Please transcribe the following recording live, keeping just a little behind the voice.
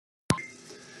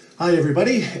Hi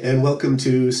everybody, and welcome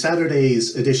to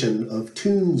Saturday's edition of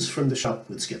Tunes from the Shop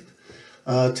with Skip.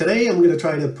 Today I'm going to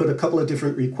try to put a couple of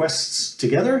different requests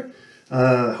together.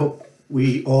 Hope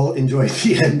we all enjoy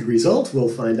the end result. We'll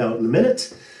find out in a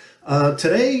minute.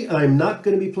 Today I'm not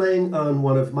going to be playing on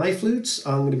one of my flutes.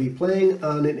 I'm going to be playing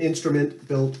on an instrument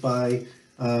built by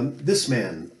this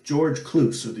man, George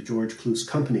Cloos, or the George Cloos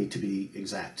Company to be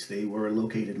exact. They were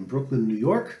located in Brooklyn, New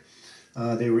York.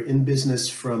 They were in business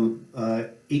from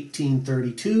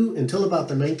 1832 until about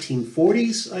the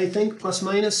 1940s, I think, plus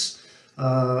minus.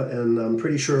 And I'm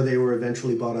pretty sure they were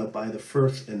eventually bought out by the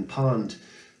Firth and Pond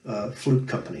Flute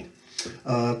Company.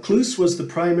 Cloos was the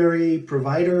primary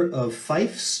provider of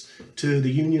fifes to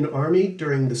the Union Army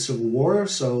during the Civil War,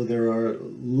 so there are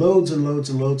loads and loads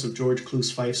and loads of George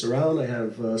Cloos fifes around. I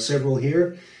have several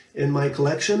here in my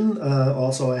collection.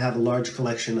 Also, I have a large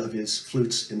collection of his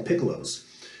flutes and piccolos.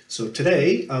 So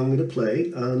today I'm going to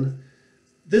play on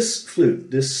this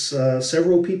flute.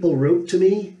 Several people wrote to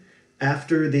me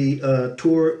after the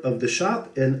tour of the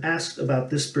shop and asked about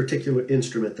this particular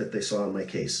instrument that they saw in my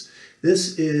case.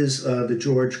 This is the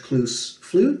George Cloos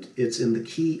flute. It's in the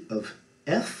key of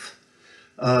F.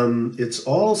 It's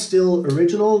all still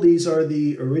original. These are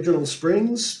the original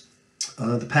springs.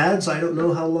 The pads, I don't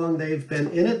know how long they've been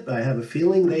in it. I have a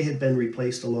feeling they had been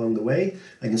replaced along the way.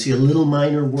 I can see a little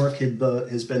minor work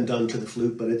has been done to the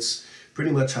flute, but it's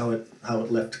pretty much how it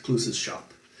left Cloos's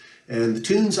shop. And the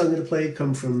tunes I'm going to play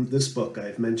come from this book.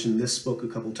 I've mentioned this book a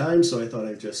couple times, so I thought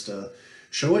I'd just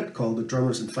show it, called The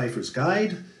Drummer's and Fifer's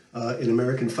Guide. In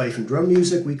American Fife and Drum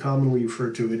Music, we commonly refer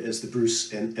to it as the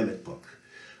Bruce and Emmett book.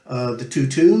 The two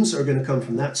tunes are going to come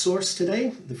from that source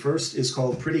today. The first is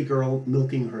called Pretty Girl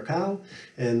Milking Her Cow,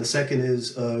 and the second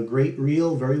is Great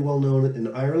Reel, very well known in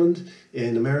Ireland.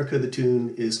 In America, the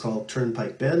tune is called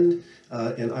Turnpike Bend.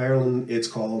 In Ireland, it's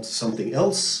called something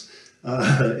else.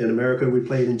 In America, we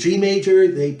play it in G major.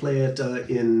 They play it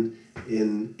in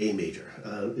A major.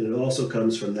 And it also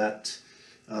comes from that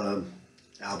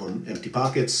album, Empty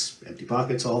Pockets. Empty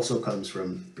Pockets also comes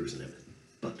from Bruce and Emmett.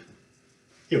 But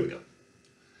here we go.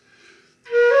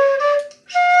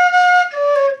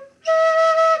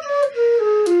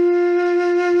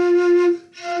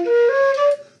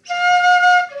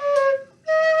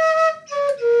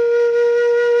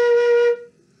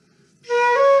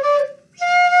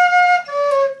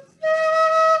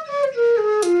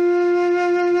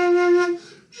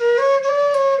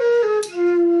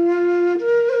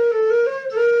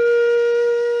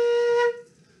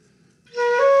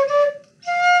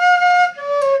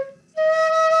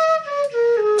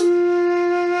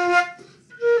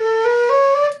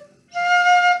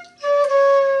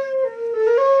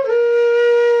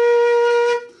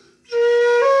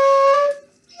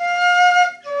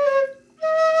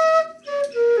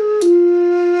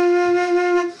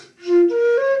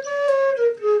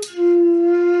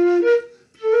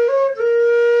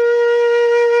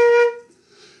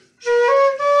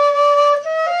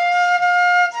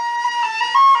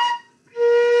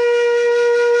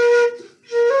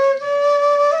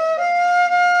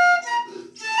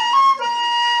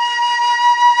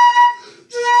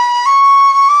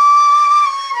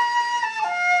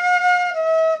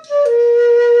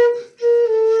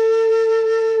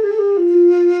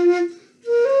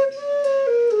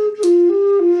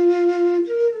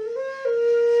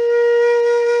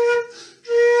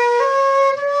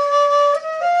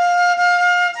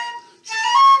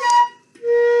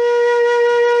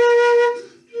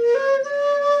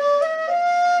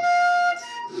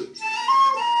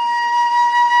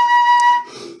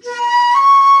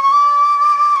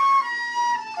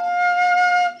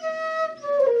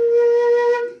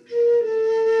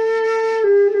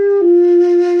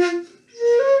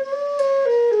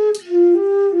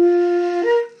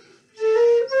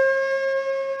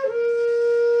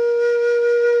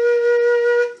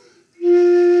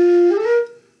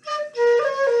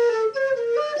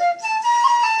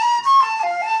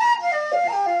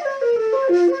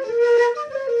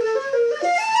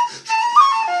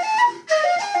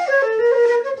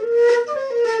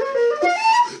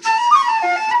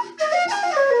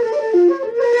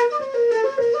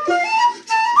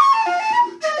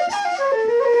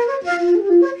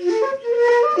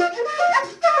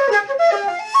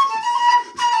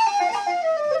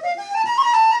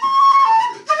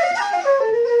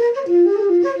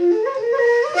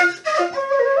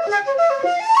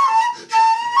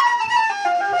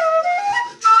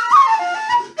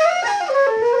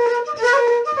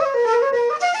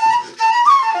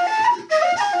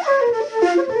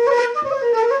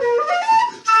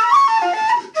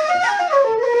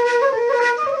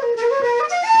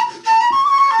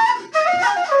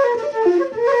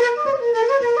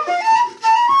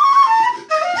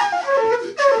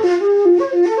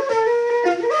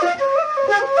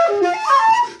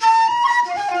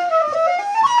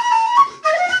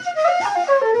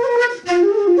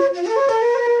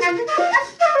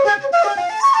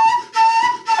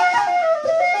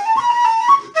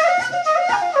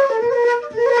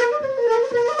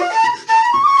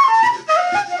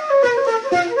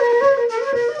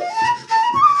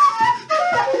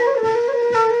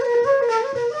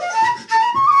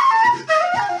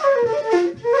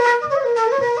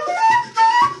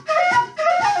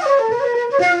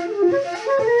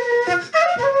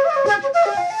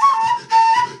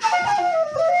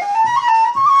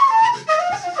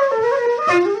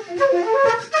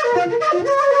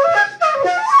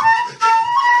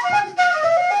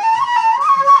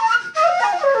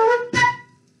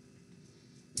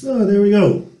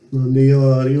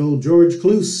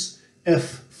 Cloos,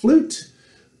 F. Flute,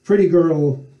 Pretty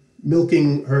Girl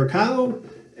Milking Her Cow,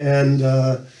 and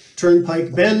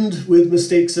Turnpike Bend with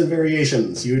Mistakes and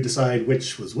Variations. You decide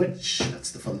which was which.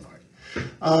 That's the fun part.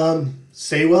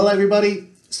 Stay well, everybody.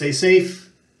 Stay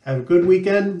safe. Have a good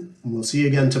weekend. And we'll see you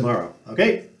again tomorrow.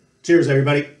 Okay? Cheers,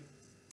 everybody.